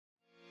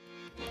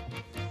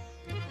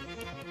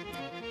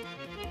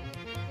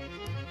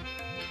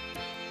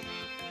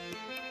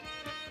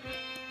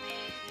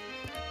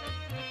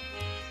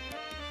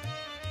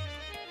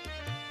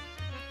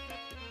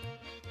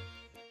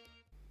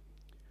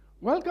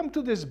Welcome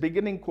to this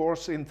beginning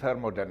course in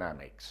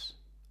thermodynamics.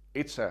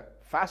 It's a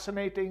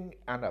fascinating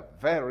and a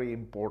very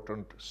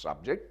important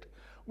subject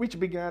which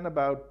began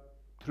about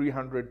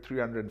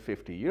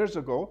 350 years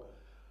ago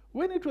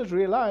when it was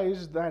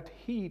realized that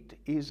heat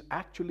is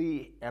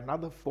actually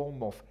another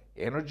form of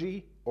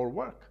energy or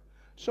work.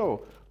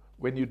 So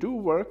when you do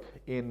work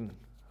in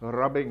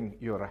rubbing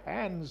your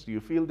hands, you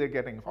feel they're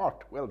getting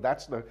hot. Well,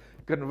 that's the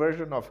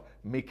conversion of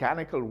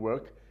mechanical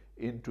work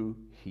into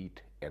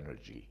heat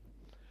energy.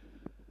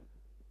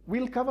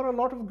 We'll cover a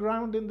lot of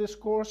ground in this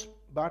course,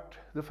 but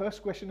the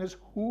first question is,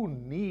 who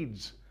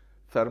needs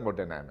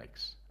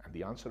thermodynamics? And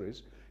the answer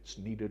is, it's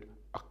needed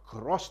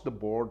across the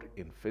board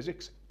in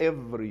physics,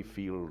 every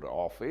field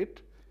of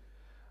it,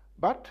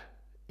 but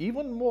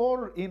even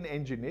more in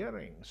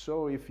engineering.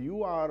 So if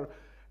you are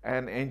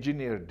an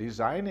engineer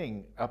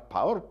designing a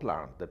power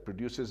plant that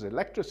produces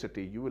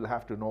electricity, you will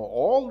have to know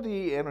all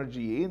the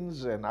energy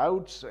ins and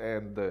outs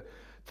and the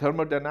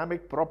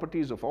thermodynamic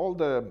properties of all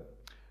the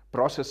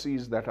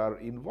processes that are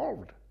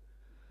involved.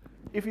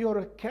 If you're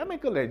a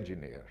chemical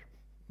engineer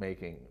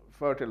making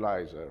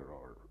fertilizer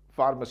or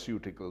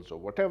pharmaceuticals or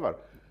whatever,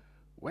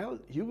 well,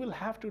 you will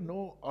have to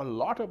know a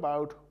lot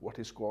about what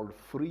is called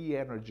free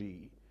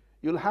energy.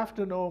 You'll have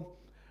to know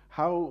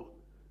how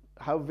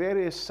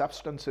various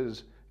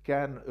substances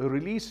can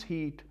release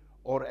heat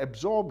or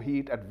absorb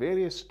heat at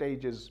various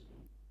stages.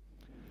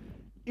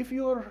 If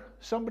you're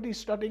somebody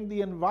studying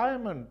the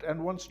environment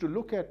and wants to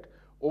look at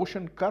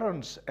ocean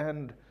currents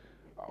and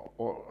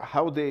or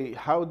how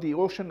the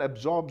ocean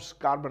absorbs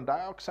carbon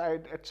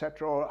dioxide,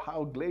 etc., or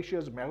how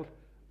glaciers melt,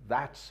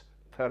 that's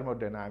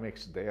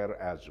thermodynamics there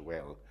as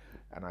well.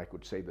 And I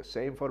could say the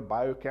same for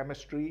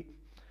biochemistry.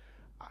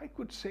 I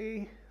could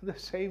say the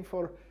same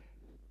for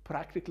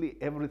practically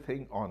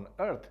everything on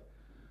Earth.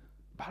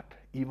 But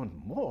even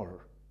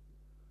more,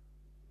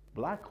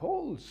 black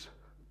holes.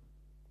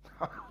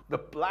 The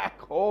black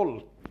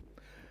hole.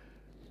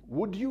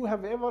 Would you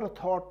have ever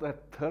thought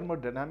that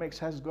thermodynamics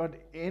has got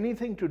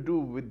anything to do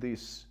with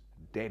this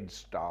dead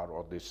star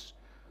or this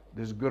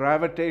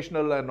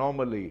gravitational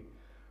anomaly?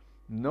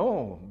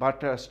 No,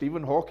 but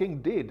Stephen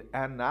Hawking did,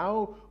 and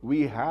now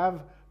we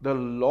have the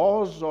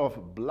laws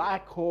of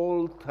black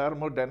hole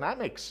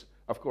thermodynamics.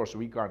 Of course,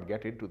 we can't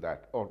get into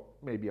that, or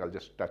maybe I'll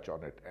just touch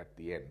on it at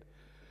the end.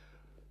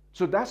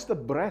 So that's the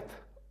breadth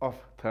of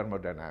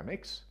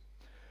thermodynamics.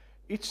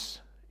 It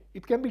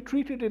can be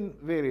treated in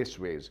various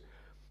ways.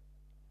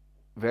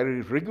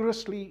 Very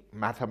rigorously,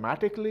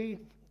 mathematically,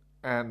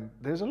 and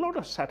there's a lot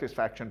of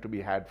satisfaction to be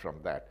had from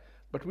that.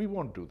 But we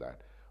won't do that.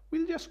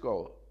 We'll just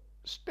go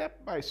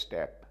step by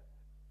step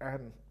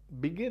and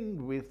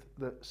begin with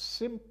the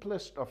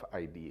simplest of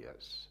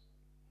ideas.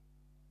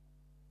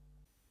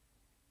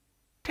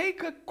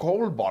 Take a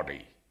cold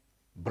body,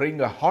 bring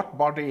a hot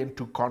body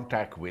into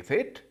contact with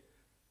it,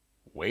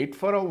 wait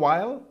for a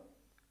while,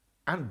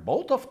 and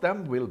both of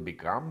them will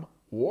become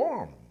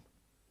warm.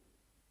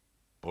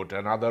 Put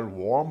another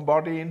warm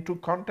body into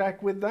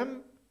contact with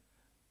them,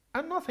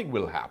 and nothing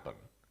will happen.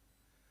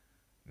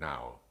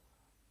 Now,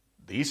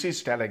 this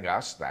is telling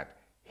us that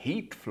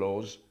heat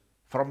flows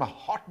from a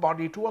hot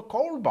body to a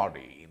cold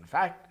body. In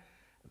fact,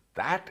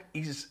 that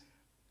is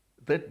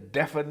the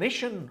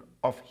definition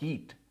of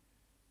heat.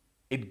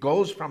 It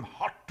goes from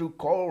hot to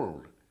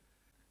cold.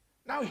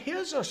 Now,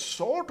 here's a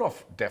sort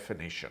of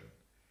definition.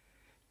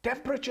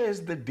 Temperature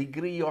is the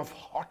degree of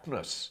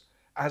hotness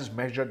as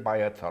measured by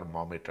a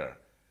thermometer.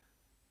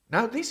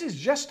 Now, this is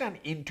just an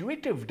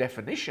intuitive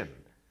definition.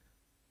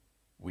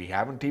 We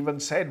haven't even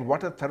said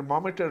what a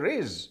thermometer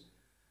is.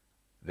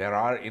 There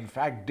are, in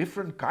fact,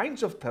 different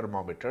kinds of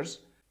thermometers,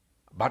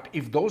 but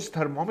if those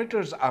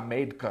thermometers are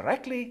made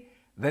correctly,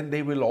 then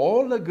they will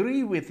all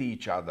agree with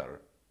each other.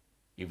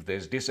 If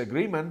there's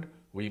disagreement,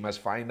 we must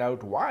find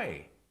out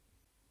why.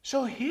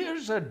 So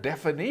here's a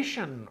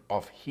definition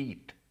of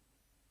heat.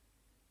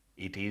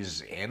 It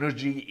is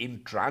energy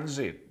in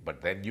transit,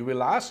 but then you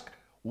will ask,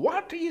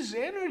 what is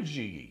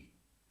energy?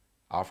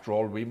 After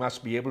all, we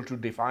must be able to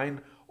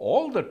define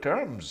all the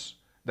terms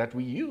that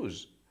we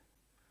use.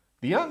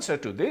 The answer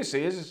to this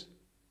is,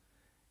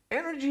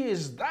 energy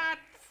is that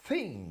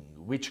thing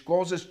which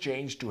causes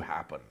change to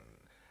happen.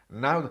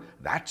 Now,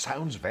 that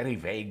sounds very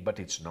vague, but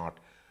it's not.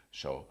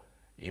 So,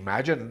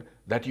 imagine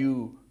that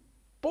you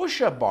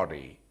push a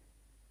body,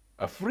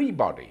 a free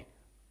body.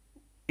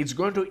 It's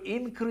going to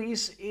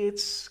increase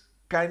its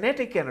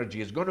kinetic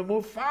energy. It's going to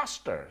move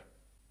faster.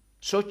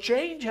 So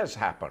change has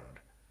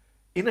happened.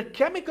 In a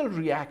chemical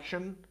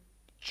reaction,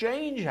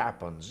 change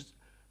happens.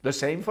 The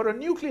same for a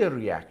nuclear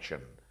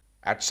reaction.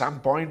 At some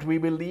point, we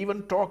will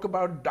even talk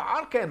about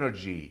dark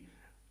energy,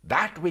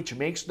 that which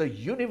makes the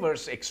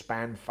universe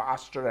expand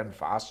faster and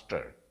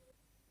faster.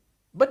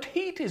 But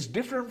heat is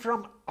different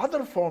from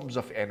other forms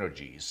of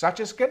energy, such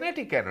as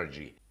kinetic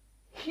energy.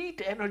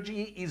 Heat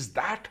energy is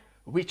that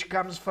which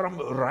comes from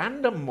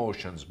random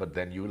motions, but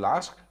then you'll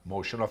ask,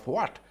 motion of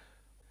what?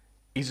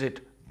 Is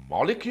it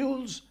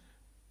molecules?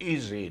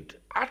 Is it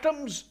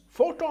atoms,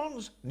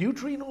 photons,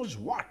 neutrinos,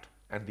 what?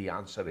 And the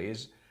answer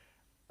is,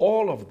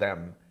 all of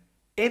them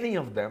Any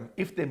of them,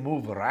 if they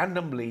move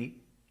randomly,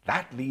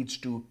 that leads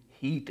to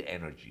heat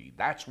energy.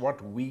 That's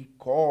what we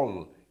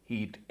call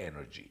heat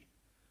energy.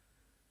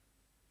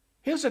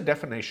 Here's a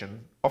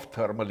definition of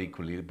thermal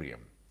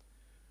equilibrium.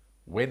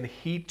 When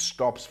heat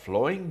stops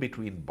flowing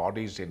between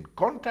bodies in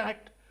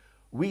contact,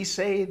 we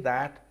say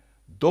that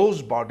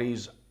those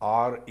bodies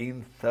are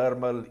in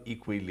thermal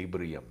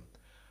equilibrium.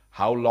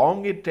 How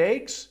long it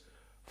takes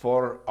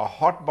for a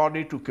hot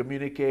body to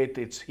communicate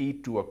its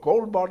heat to a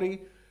cold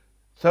body,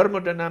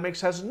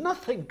 thermodynamics has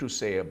nothing to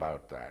say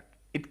about that.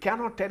 It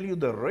cannot tell you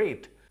the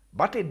rate,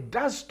 but it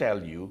does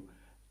tell you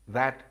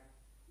that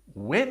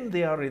when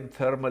they are in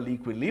thermal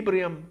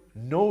equilibrium,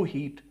 no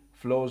heat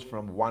flows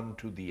from one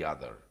to the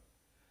other.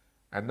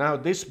 And now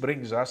this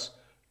brings us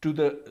to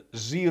the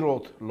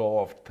 0th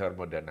law of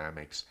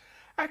thermodynamics.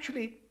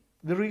 Actually,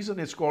 the reason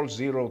it's called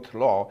 0th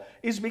law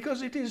is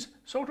because it is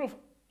sort of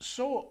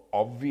so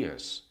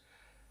obvious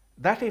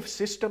that if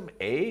system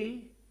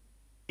A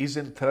is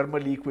in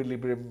thermal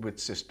equilibrium with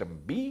system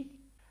B,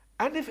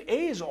 and if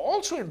A is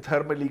also in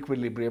thermal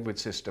equilibrium with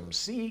system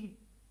C,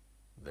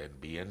 then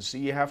B and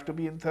C have to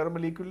be in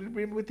thermal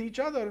equilibrium with each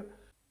other.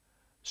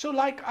 So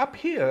like up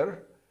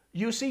here,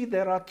 you see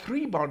there are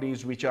three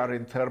bodies which are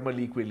in thermal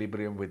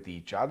equilibrium with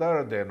each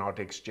other. They're not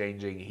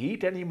exchanging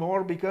heat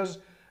anymore because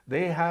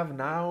they have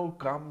now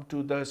come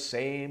to the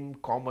same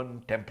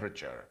common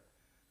temperature.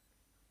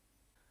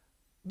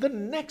 The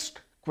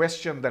next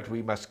question that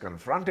we must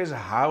confront is,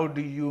 how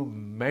do you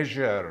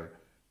measure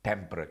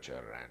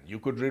temperature? And you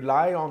could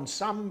rely on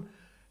some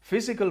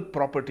physical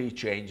property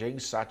changing,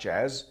 such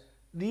as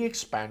the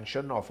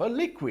expansion of a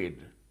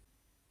liquid.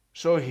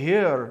 So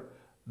here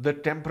the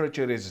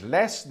temperature is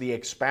less, the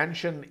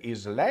expansion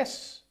is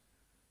less.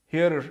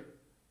 Here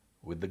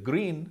with the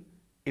green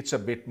it's a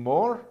bit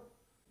more,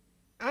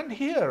 and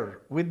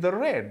here with the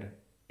red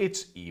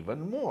it's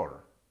even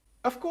more.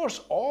 Of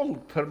course, all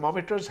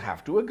thermometers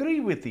have to agree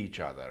with each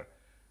other,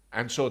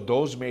 and so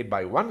those made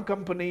by one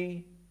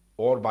company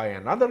or by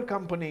another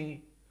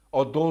company,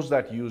 or those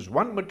that use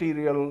one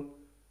material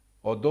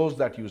or those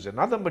that use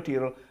another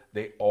material,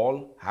 they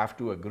all have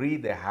to agree,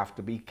 they have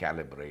to be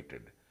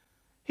calibrated.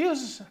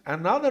 Here's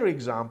another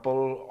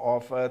example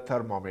of a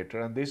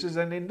thermometer, and this is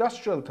an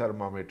industrial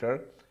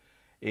thermometer.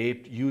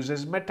 It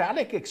uses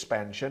metallic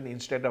expansion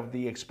instead of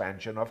the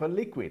expansion of a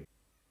liquid.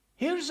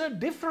 Here's a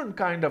different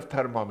kind of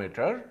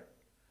thermometer.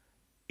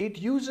 It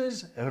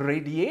uses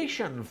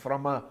radiation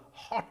from a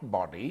hot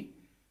body,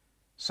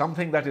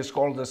 something that is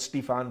called the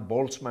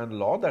Stefan-Boltzmann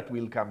law that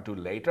we'll come to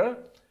later.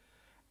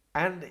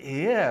 And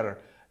here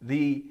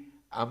the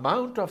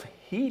amount of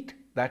heat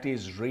that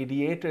is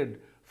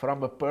radiated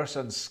from a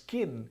person's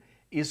skin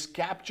is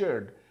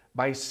captured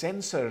by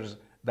sensors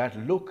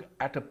that look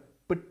at a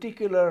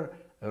particular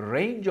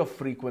range of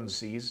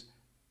frequencies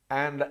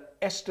and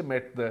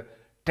estimate the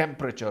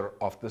temperature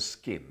of the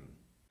skin.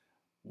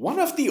 One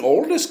of the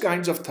oldest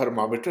kinds of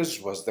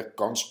thermometers was the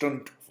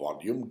constant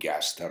volume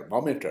gas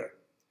thermometer.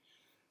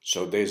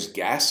 So there's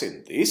gas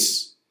in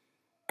this,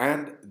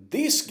 and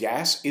this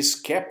gas is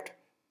kept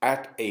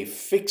at a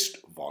fixed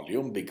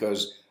volume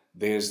because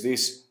there's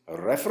this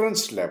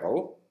reference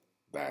level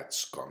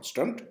that's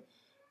constant.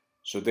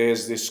 So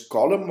there's this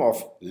column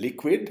of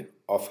liquid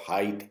of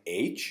height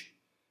h.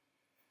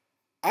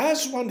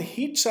 As one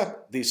heats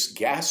up this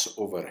gas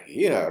over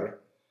here,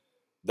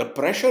 the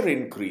pressure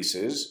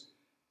increases.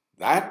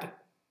 That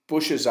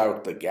pushes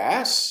out the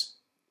gas,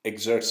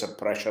 exerts a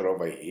pressure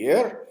over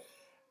here,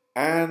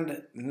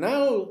 and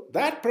now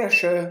that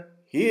pressure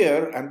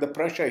here and the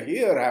pressure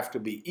here have to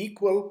be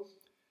equal.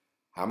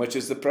 How much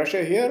is the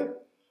pressure here?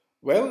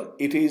 Well,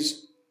 it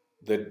is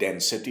the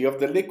density of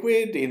the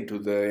liquid into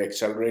the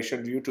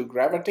acceleration due to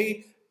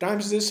gravity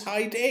times this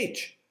height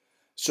h.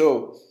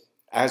 So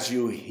as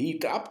you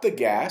heat up the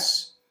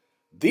gas,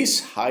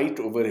 this height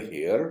over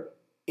here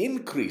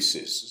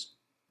increases.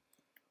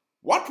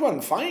 What one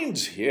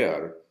finds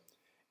here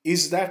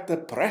is that the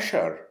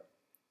pressure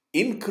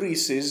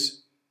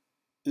increases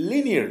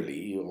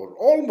linearly or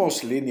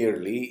almost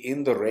linearly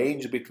in the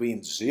range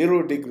between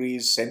 0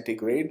 degrees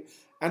centigrade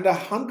and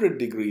 100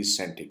 degrees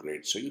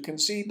centigrade. So you can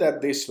see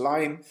that this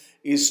line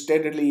is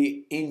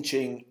steadily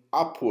inching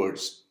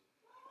upwards.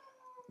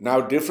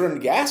 Now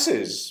different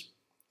gases,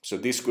 so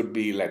this could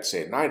be, let's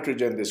say,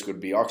 nitrogen, this could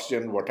be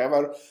oxygen,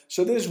 whatever.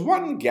 So there's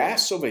one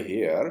gas over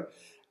here.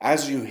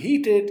 As you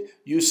heat it,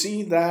 you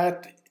see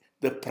that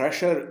the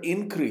pressure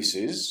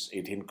increases.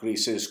 It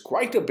increases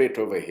quite a bit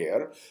over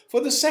here.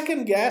 For the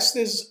second gas,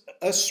 there's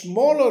a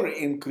smaller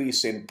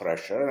increase in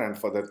pressure, and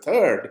for the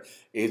third,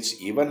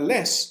 it's even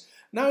less.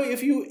 Now,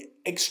 if you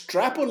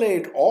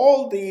extrapolate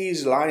all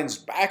these lines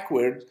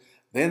backward,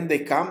 then they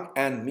come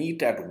and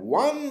meet at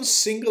one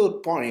single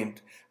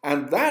point,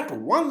 and that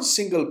one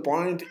single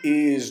point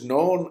is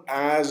known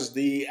as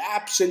the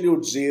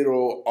absolute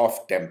zero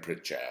of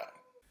temperature.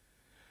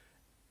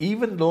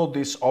 Even though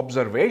this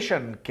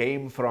observation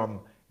came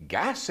from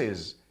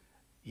gases,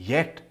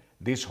 yet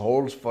this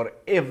holds for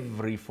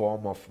every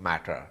form of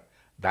matter,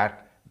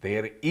 that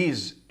there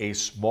is a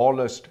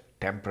smallest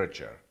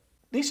temperature.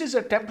 This is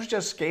a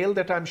temperature scale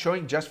that I'm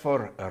showing just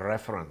for a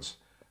reference.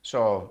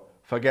 So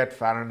forget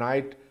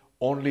Fahrenheit,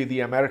 only the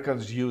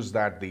Americans use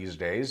that these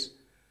days.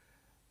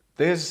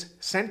 There's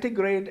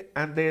centigrade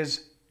and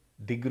there's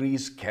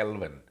degrees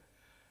Kelvin.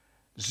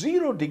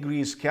 0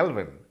 degrees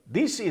Kelvin,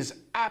 this is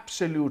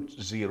absolute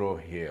zero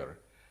here.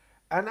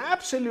 And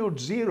absolute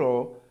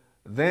zero,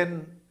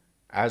 then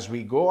as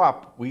we go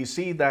up, we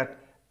see that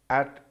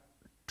at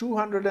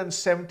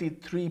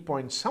 273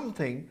 point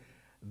something,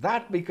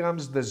 that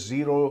becomes the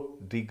 0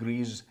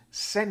 degrees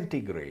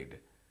centigrade.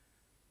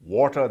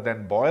 Water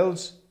then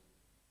boils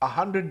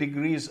 100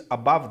 degrees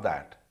above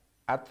that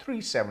at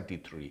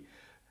 373.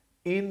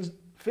 In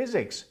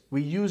physics,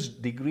 we use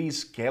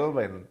degrees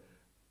Kelvin,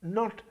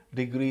 not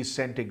degrees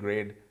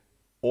centigrade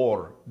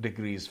or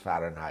degrees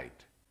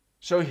Fahrenheit.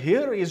 So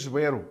here is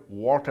where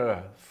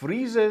water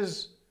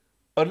freezes,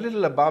 a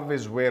little above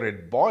is where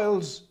it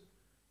boils,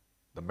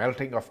 the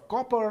melting of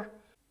copper,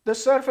 the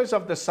surface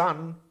of the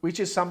sun, which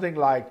is something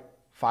like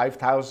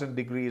 5000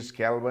 degrees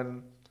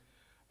Kelvin.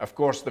 Of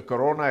course, the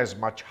corona is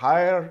much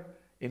higher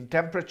in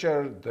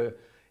temperature. The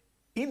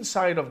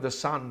inside of the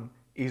sun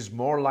is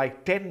more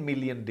like 10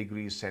 million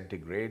degrees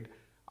centigrade.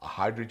 A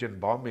hydrogen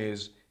bomb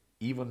is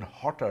even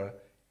hotter.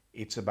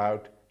 It's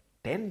about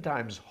 10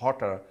 times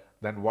hotter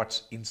than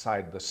what's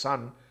inside the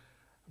sun.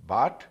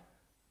 But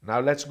now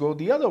let's go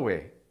the other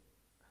way.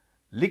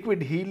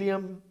 Liquid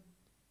helium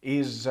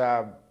is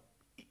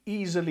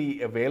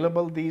easily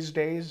available these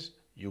days.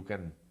 You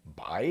can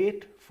buy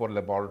it for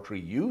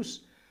laboratory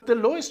use. The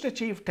lowest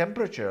achieved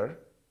temperature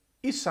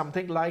is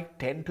something like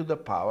 10 to the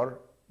power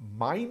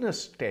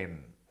minus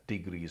 10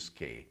 degrees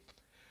K.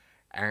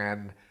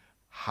 And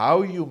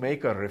how you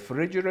make a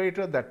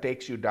refrigerator that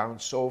takes you down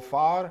so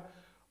far?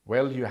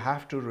 Well, you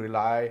have to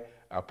rely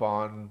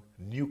upon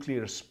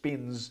nuclear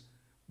spins,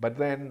 but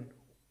then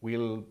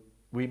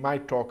we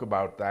might talk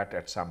about that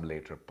at some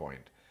later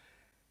point.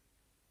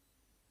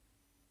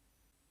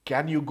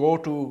 Can you go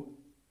to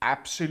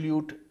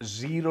absolute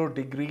 0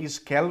 degrees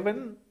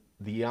Kelvin?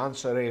 The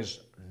answer is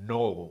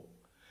no.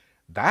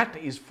 That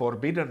is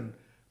forbidden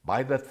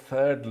by the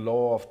third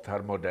law of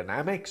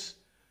thermodynamics,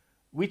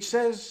 which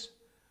says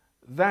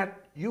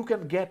that you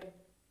can get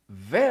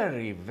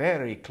very,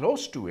 very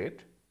close to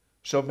it.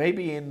 So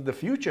maybe in the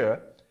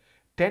future,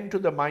 10 to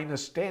the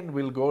minus 10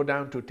 will go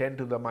down to 10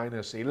 to the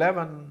minus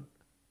 11,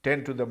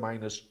 10 to the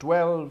minus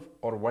 12,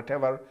 or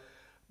whatever.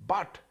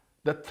 But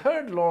the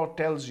third law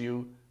tells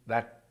you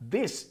that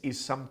this is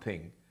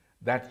something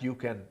that you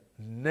can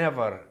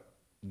never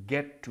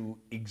get to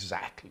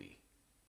exactly.